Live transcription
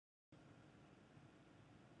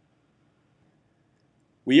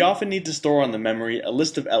We often need to store on the memory a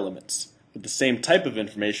list of elements with the same type of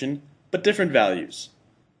information but different values.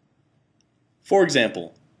 For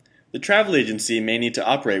example, the travel agency may need to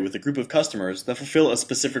operate with a group of customers that fulfill a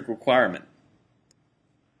specific requirement.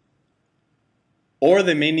 Or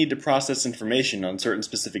they may need to process information on certain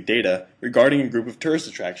specific data regarding a group of tourist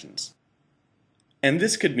attractions. And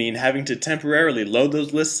this could mean having to temporarily load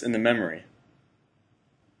those lists in the memory.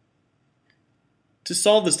 To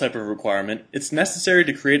solve this type of requirement, it's necessary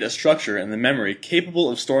to create a structure in the memory capable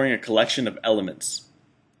of storing a collection of elements.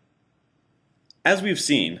 As we've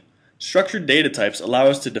seen, structured data types allow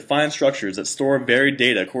us to define structures that store varied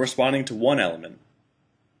data corresponding to one element.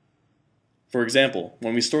 For example,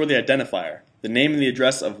 when we store the identifier, the name and the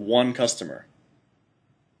address of one customer.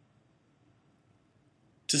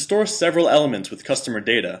 To store several elements with customer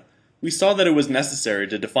data, we saw that it was necessary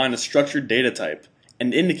to define a structured data type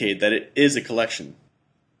and indicate that it is a collection.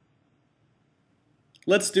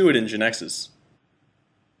 Let's do it in GeneXus.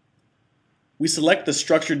 We select the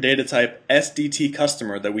structured data type SDT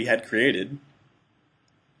customer that we had created,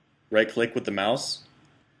 right-click with the mouse,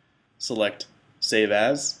 select Save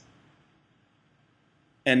As,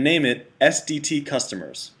 and name it SDT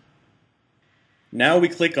Customers. Now we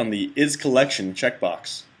click on the Is Collection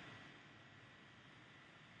checkbox.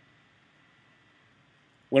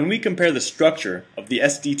 When we compare the structure of the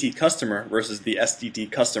SDT customer versus the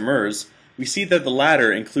SDT customers, we see that the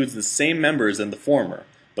latter includes the same members as the former,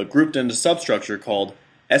 but grouped into a substructure called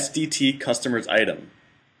SDT customers item.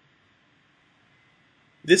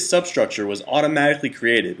 This substructure was automatically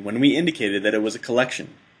created when we indicated that it was a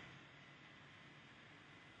collection.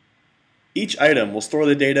 Each item will store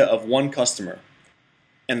the data of one customer,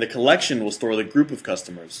 and the collection will store the group of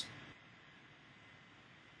customers.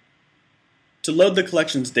 To load the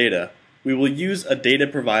collection's data, we will use a data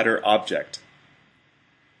provider object.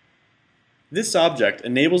 This object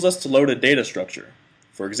enables us to load a data structure,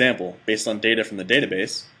 for example, based on data from the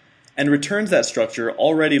database, and returns that structure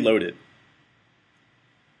already loaded.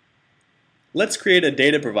 Let's create a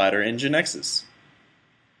data provider in GeneXus.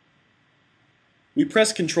 We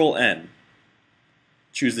press Ctrl-N,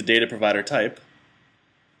 choose the data provider type,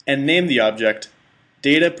 and name the object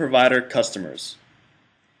Data Provider Customers.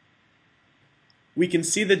 We can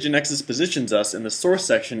see that GeneXus positions us in the source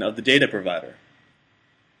section of the data provider.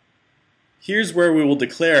 Here's where we will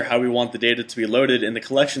declare how we want the data to be loaded in the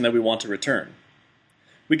collection that we want to return.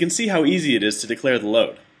 We can see how easy it is to declare the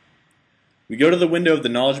load. We go to the window of the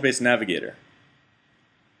Knowledge Base Navigator,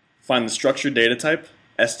 find the structured data type,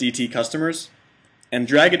 SDT Customers, and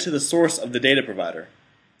drag it to the source of the data provider.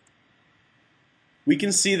 We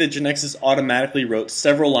can see that GeneXus automatically wrote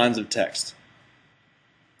several lines of text.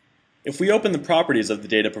 If we open the properties of the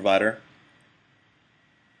data provider,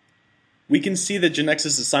 we can see that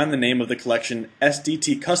GeneXus assigned the name of the collection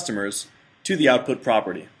SDT Customers to the output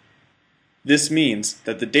property. This means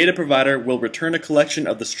that the data provider will return a collection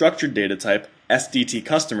of the structured data type SDT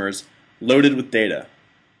Customers loaded with data.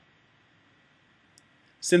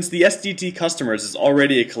 Since the SDT Customers is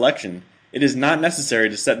already a collection, it is not necessary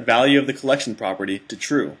to set value of the collection property to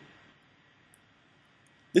true.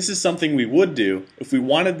 This is something we would do if we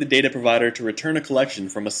wanted the data provider to return a collection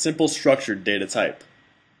from a simple structured data type.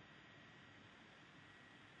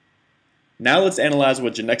 Now let's analyze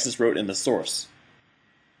what GeneXus wrote in the source.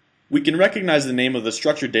 We can recognize the name of the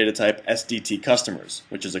structured data type SDT Customers,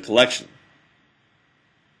 which is a collection.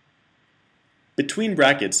 Between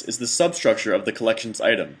brackets is the substructure of the collection's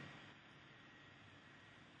item.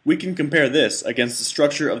 We can compare this against the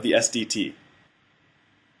structure of the SDT.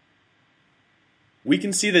 We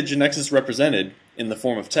can see that GeneXus represented, in the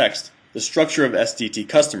form of text, the structure of SDT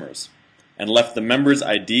Customers, and left the member's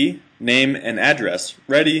ID, name, and address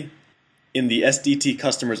ready in the SDT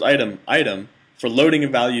Customers item for loading a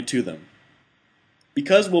value to them.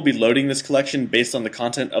 Because we'll be loading this collection based on the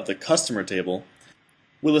content of the customer table,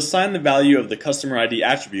 we'll assign the value of the customer ID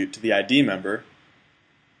attribute to the ID member,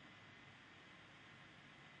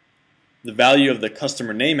 the value of the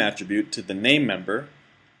customer name attribute to the name member,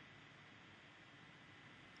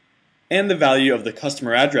 and the value of the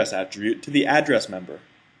customer address attribute to the address member.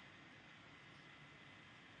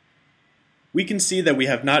 We can see that we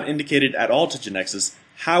have not indicated at all to GeneXus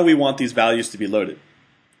how we want these values to be loaded.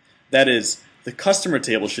 That is, the customer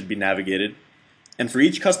table should be navigated, and for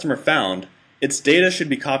each customer found, its data should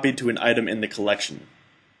be copied to an item in the collection.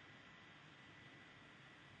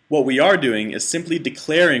 What we are doing is simply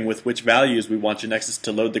declaring with which values we want GeneXus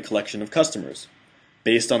to load the collection of customers,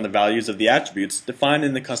 based on the values of the attributes defined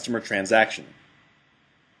in the customer transaction.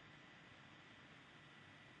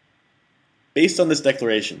 Based on this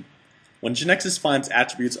declaration, when GeneXus finds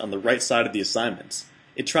attributes on the right side of the assignments,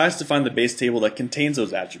 it tries to find the base table that contains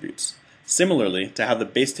those attributes, similarly to how the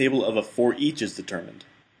base table of a for each is determined.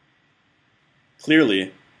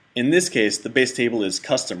 Clearly, in this case, the base table is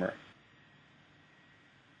customer.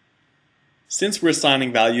 Since we're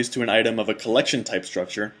assigning values to an item of a collection type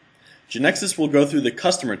structure, GeneXus will go through the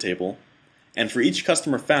customer table, and for each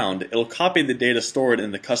customer found, it'll copy the data stored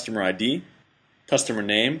in the customer ID, customer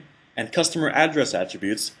name, and customer address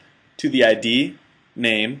attributes to the ID,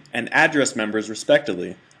 name, and address members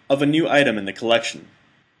respectively of a new item in the collection.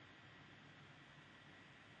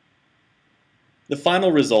 The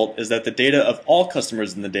final result is that the data of all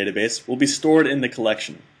customers in the database will be stored in the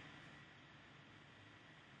collection.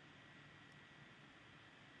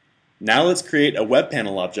 Now let's create a web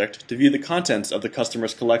panel object to view the contents of the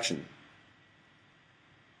customer's collection.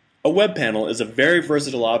 A web panel is a very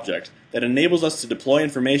versatile object that enables us to deploy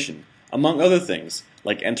information, among other things,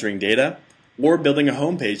 like entering data or building a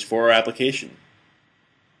home page for our application.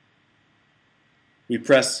 We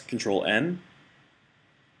press Ctrl-N,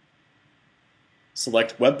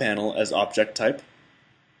 select Web Panel as object type,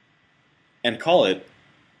 and call it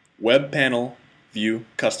Web Panel View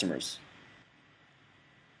Customers.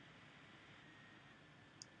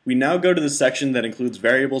 We now go to the section that includes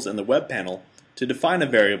variables in the web panel to define a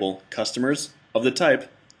variable, customers, of the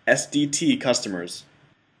type SDT customers.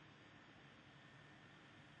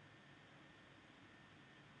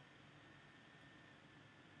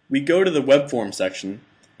 We go to the web form section,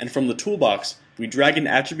 and from the toolbox, we drag an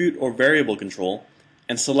attribute or variable control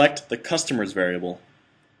and select the customers variable.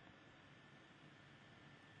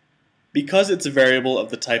 Because it's a variable of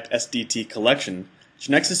the type SDT collection,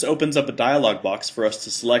 GeneXus opens up a dialog box for us to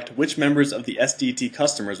select which members of the SDT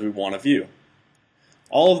customers we want to view.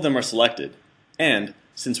 All of them are selected, and,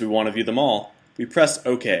 since we want to view them all, we press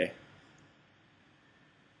OK.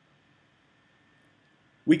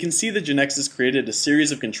 We can see that GeneXus created a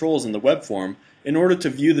series of controls in the web form in order to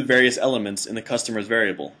view the various elements in the customer's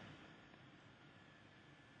variable.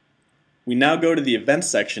 We now go to the Events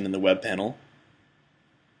section in the web panel,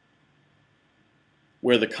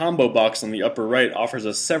 where the combo box on the upper right offers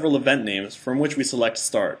us several event names from which we select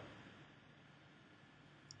Start.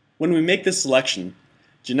 When we make this selection,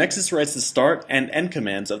 GeneXus writes the start and end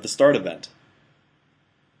commands of the start event.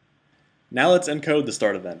 Now let's encode the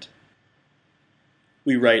start event.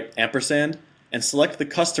 We write ampersand and select the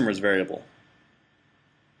customers variable.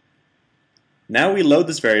 Now we load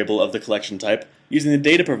this variable of the collection type using the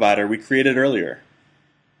data provider we created earlier.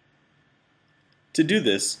 To do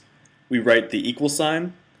this, we write the equal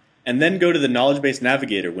sign, and then go to the Knowledge Base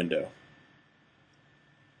Navigator window,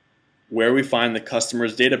 where we find the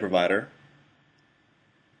customer's data provider,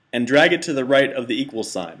 and drag it to the right of the equal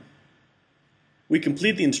sign. We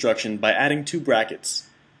complete the instruction by adding 2 brackets.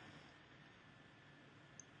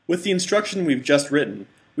 With the instruction we've just written,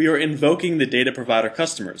 we are invoking the data provider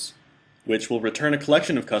customers, which will return a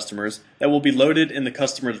collection of customers that will be loaded in the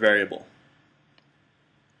customer's variable.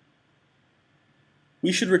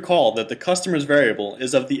 We should recall that the customer's variable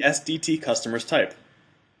is of the SDT customers type.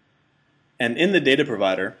 And in the data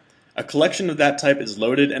provider, a collection of that type is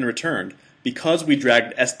loaded and returned because we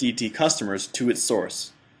dragged SDT customers to its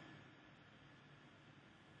source.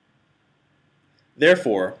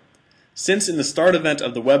 Therefore, since in the start event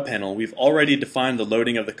of the web panel we've already defined the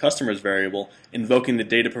loading of the customer's variable invoking the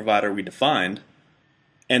data provider we defined,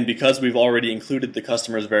 and because we've already included the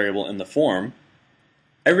customer's variable in the form,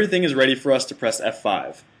 everything is ready for us to press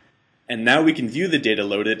F5, and now we can view the data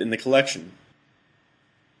loaded in the collection.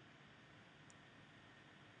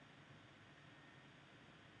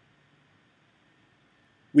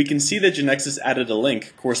 We can see that GeneXus added a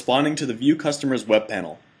link corresponding to the View Customers web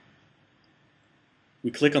panel.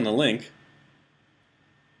 We click on the link,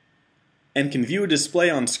 and can view a display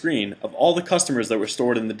on screen of all the customers that were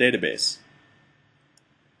stored in the database.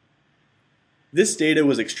 This data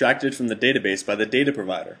was extracted from the database by the data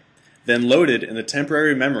provider, then loaded in the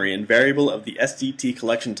temporary memory and variable of the SDT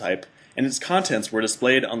collection type, and its contents were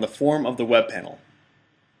displayed on the form of the web panel.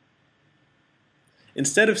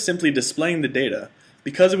 Instead of simply displaying the data,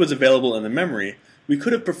 because it was available in the memory, we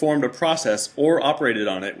could have performed a process or operated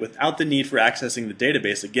on it without the need for accessing the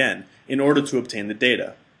database again in order to obtain the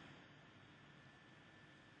data.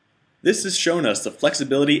 This has shown us the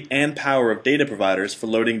flexibility and power of data providers for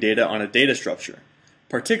loading data on a data structure,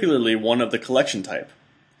 particularly one of the collection type.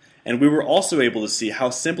 And we were also able to see how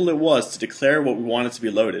simple it was to declare what we wanted to be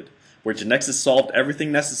loaded, where GeneXus solved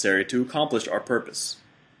everything necessary to accomplish our purpose.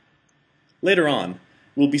 Later on,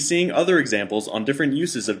 we'll be seeing other examples on different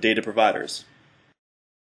uses of data providers.